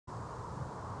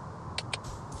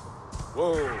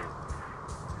Whoa.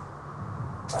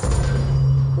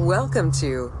 Welcome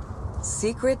to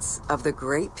Secrets of the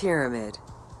Great Pyramid.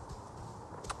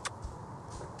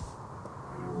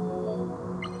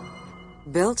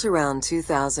 Built around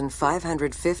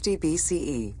 2550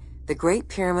 BCE, the Great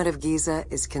Pyramid of Giza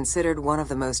is considered one of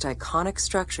the most iconic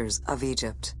structures of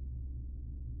Egypt.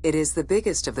 It is the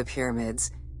biggest of the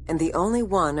pyramids and the only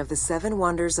one of the 7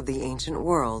 wonders of the ancient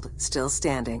world still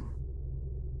standing.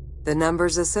 The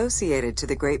numbers associated to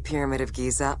the Great Pyramid of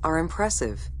Giza are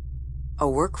impressive. A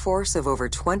workforce of over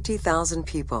 20,000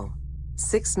 people,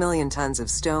 6 million tons of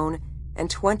stone, and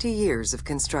 20 years of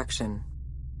construction.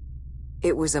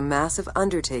 It was a massive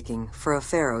undertaking for a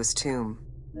pharaoh's tomb.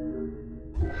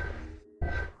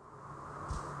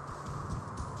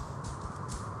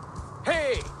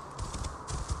 Hey!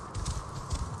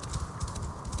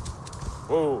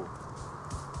 Whoa.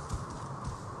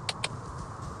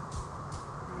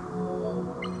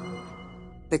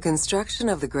 The construction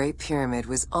of the Great Pyramid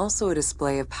was also a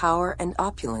display of power and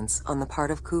opulence on the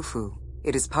part of Khufu.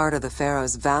 It is part of the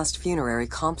pharaoh's vast funerary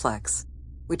complex,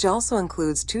 which also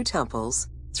includes 2 temples,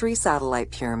 3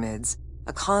 satellite pyramids,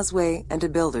 a causeway, and a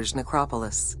builder's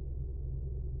necropolis.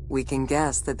 We can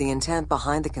guess that the intent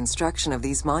behind the construction of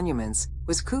these monuments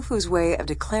was Khufu's way of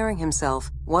declaring himself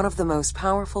one of the most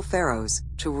powerful pharaohs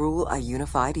to rule a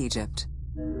unified Egypt.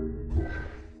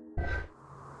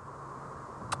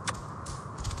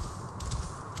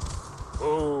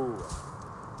 Oh.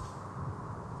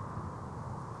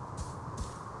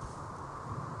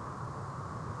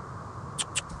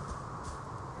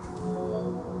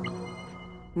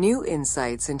 New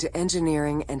insights into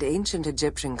engineering and ancient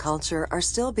Egyptian culture are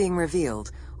still being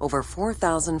revealed over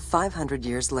 4,500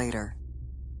 years later.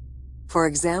 For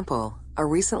example, a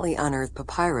recently unearthed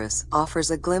papyrus offers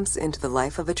a glimpse into the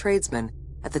life of a tradesman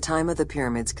at the time of the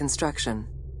pyramid's construction.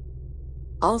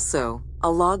 Also, a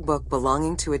logbook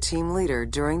belonging to a team leader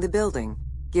during the building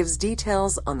gives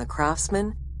details on the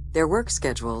craftsmen, their work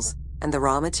schedules, and the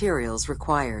raw materials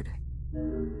required.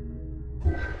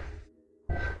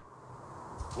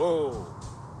 Whoa.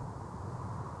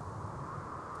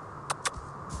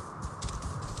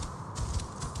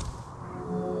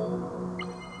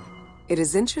 It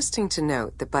is interesting to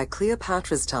note that by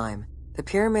Cleopatra's time, the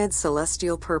pyramid's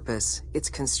celestial purpose, its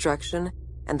construction,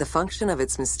 and the function of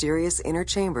its mysterious inner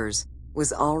chambers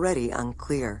was already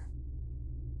unclear.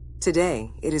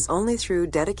 Today, it is only through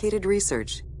dedicated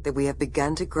research that we have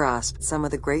begun to grasp some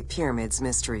of the Great Pyramid's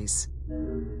mysteries.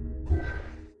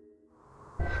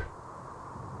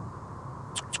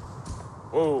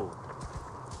 Whoa.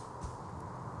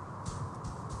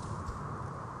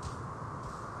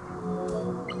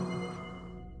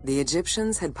 The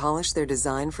Egyptians had polished their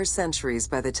design for centuries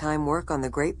by the time work on the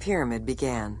Great Pyramid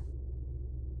began.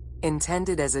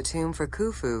 Intended as a tomb for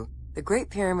Khufu, the Great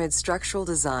Pyramid's structural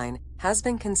design has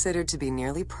been considered to be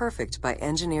nearly perfect by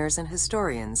engineers and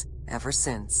historians ever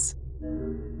since.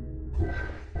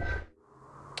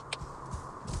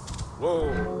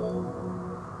 Whoa.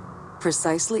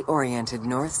 Precisely oriented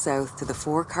north-south to the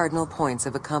 4 cardinal points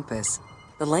of a compass,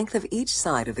 the length of each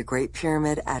side of the Great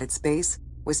Pyramid at its base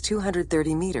was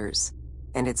 230 meters,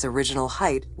 and its original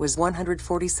height was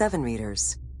 147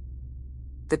 meters.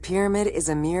 The pyramid is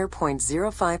a mere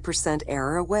 0.05%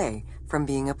 error away from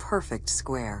being a perfect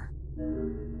square.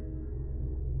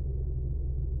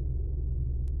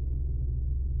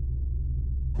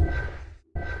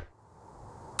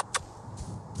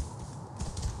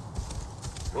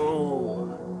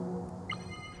 Whoa.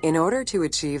 In order to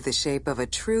achieve the shape of a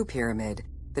true pyramid,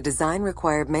 the design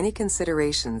required many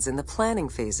considerations in the planning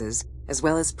phases as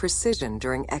well as precision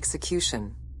during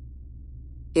execution.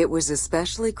 It was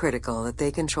especially critical that they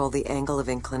control the angle of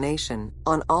inclination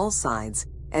on all sides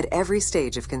at every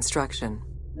stage of construction.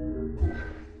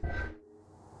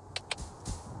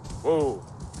 Whoa.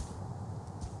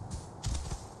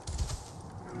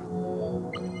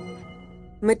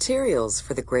 Materials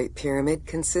for the Great Pyramid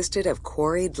consisted of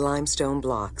quarried limestone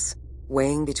blocks,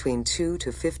 weighing between 2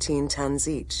 to 15 tons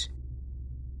each.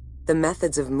 The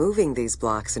methods of moving these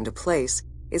blocks into place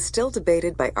is still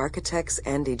debated by architects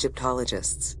and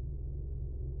Egyptologists.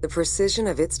 The precision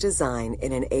of its design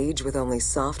in an age with only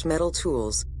soft metal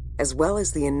tools, as well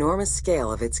as the enormous scale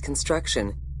of its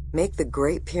construction, make the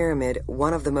Great Pyramid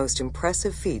one of the most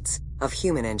impressive feats of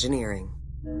human engineering.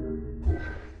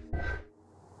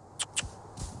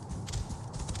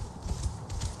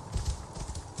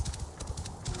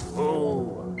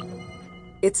 Whoa.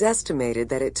 It's estimated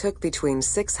that it took between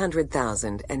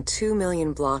 600,000 and 2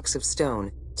 million blocks of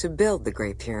stone to build the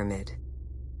Great Pyramid.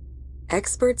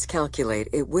 Experts calculate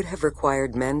it would have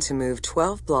required men to move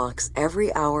 12 blocks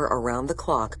every hour around the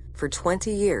clock for 20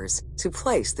 years to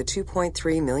place the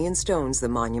 2.3 million stones the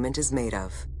monument is made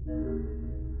of.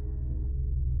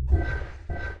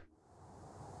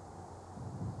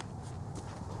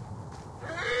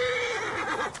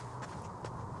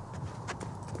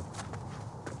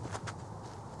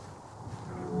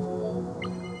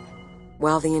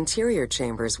 While the interior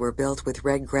chambers were built with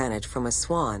red granite from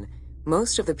Aswan,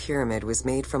 most of the pyramid was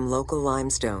made from local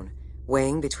limestone,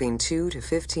 weighing between 2 to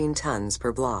 15 tons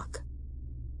per block.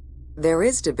 There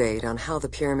is debate on how the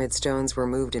pyramid stones were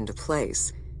moved into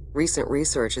place. Recent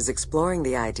research is exploring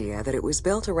the idea that it was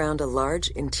built around a large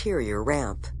interior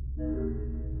ramp.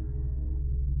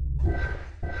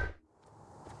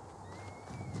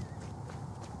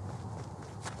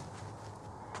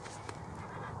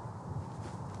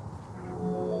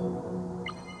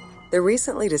 The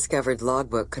recently discovered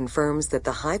logbook confirms that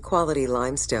the high-quality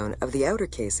limestone of the outer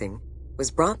casing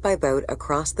was brought by boat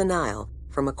across the Nile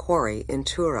from a quarry in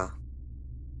Tura.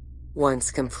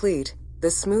 Once complete, the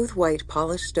smooth white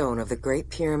polished stone of the Great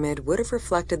Pyramid would have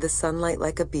reflected the sunlight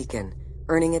like a beacon,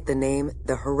 earning it the name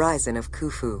the Horizon of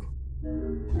Khufu.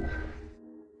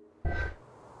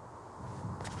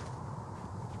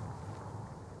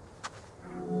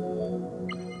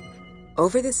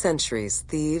 Over the centuries,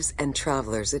 thieves and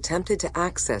travelers attempted to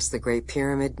access the Great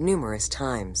Pyramid numerous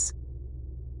times.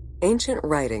 Ancient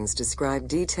writings describe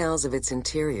details of its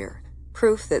interior,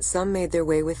 proof that some made their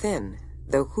way within,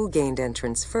 though who gained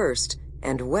entrance first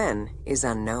and when is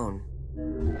unknown.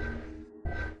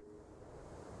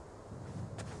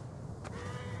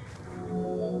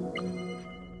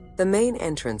 The main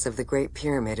entrance of the Great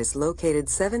Pyramid is located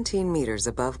 17 meters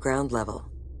above ground level.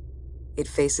 It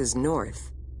faces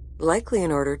north, likely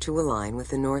in order to align with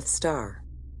the North Star.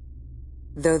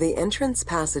 Though the entrance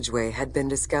passageway had been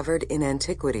discovered in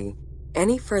antiquity,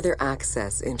 any further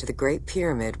access into the Great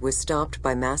Pyramid was stopped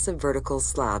by massive vertical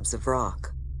slabs of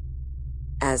rock.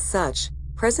 As such,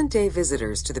 present-day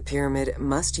visitors to the pyramid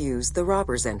must use the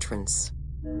robber's entrance.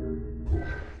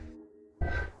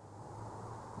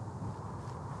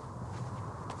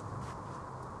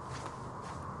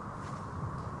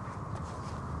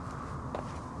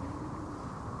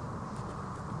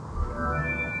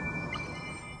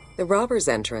 The robber's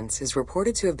entrance is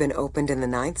reported to have been opened in the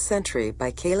 9th century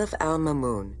by Caliph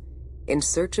al-Mamun. In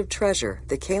search of treasure,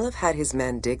 the Caliph had his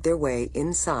men dig their way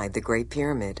inside the Great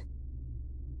Pyramid.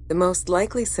 The most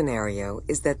likely scenario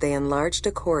is that they enlarged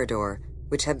a corridor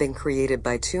which had been created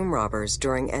by tomb robbers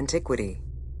during antiquity.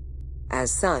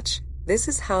 As such, this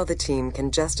is how the team can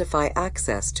justify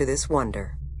access to this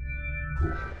wonder.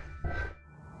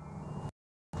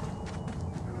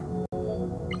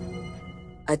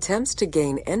 Attempts to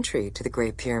gain entry to the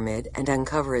Great Pyramid and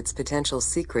uncover its potential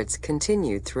secrets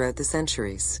continued throughout the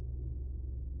centuries.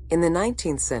 In the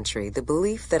 19th century, the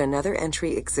belief that another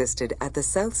entry existed at the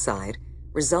south side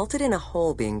resulted in a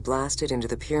hole being blasted into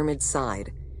the pyramid's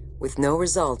side, with no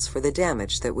results for the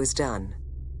damage that was done.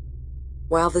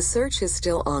 While the search is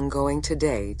still ongoing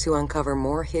today to uncover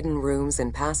more hidden rooms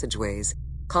and passageways,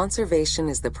 conservation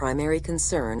is the primary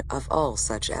concern of all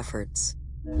such efforts.